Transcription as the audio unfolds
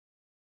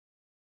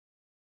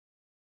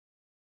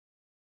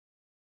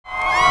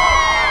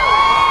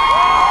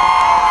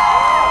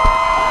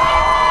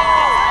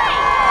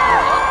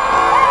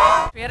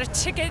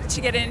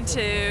to get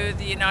into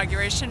the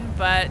inauguration,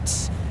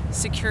 but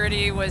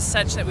security was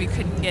such that we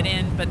couldn't get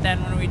in. But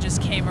then when we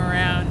just came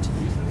around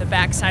the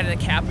backside of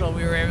the Capitol,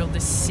 we were able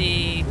to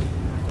see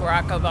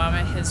Barack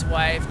Obama, his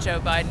wife, Joe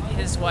Biden,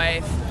 his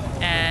wife,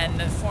 and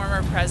the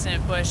former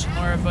President Bush and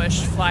Laura Bush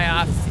fly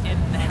off in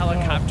the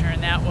helicopter.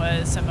 And that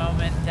was a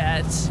moment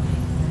that,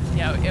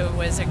 it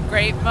was a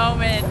great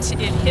moment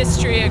in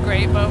history, a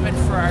great moment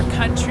for our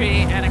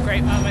country, and a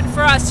great moment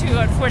for us who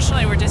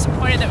unfortunately were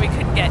disappointed that we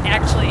couldn't get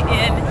actually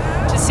in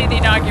to see the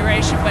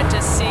inauguration, but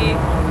to see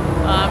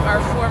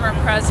our former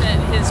president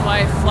and his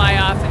wife fly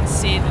off and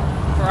see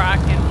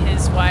Barack and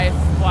his wife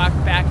walk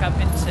back up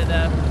into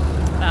the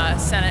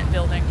Senate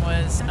building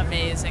was an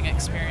amazing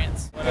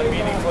experience. What a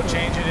meaningful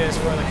change it is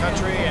for the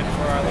country and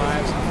for our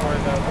lives and for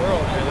the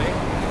world, really.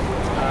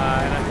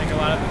 And I think a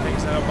lot of the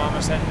things that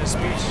Obama said in his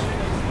speech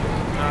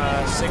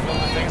signal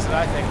the things that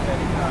I think, that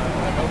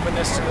an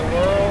openness to the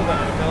world and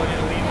an ability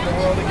to lead the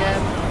world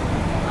again,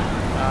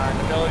 an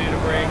ability to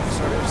bring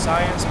sort of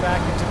science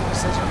back into the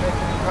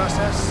decision-making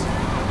process,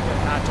 and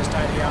not just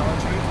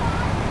ideology,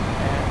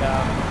 and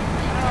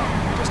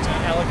just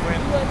an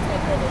eloquent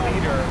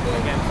leader,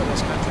 again,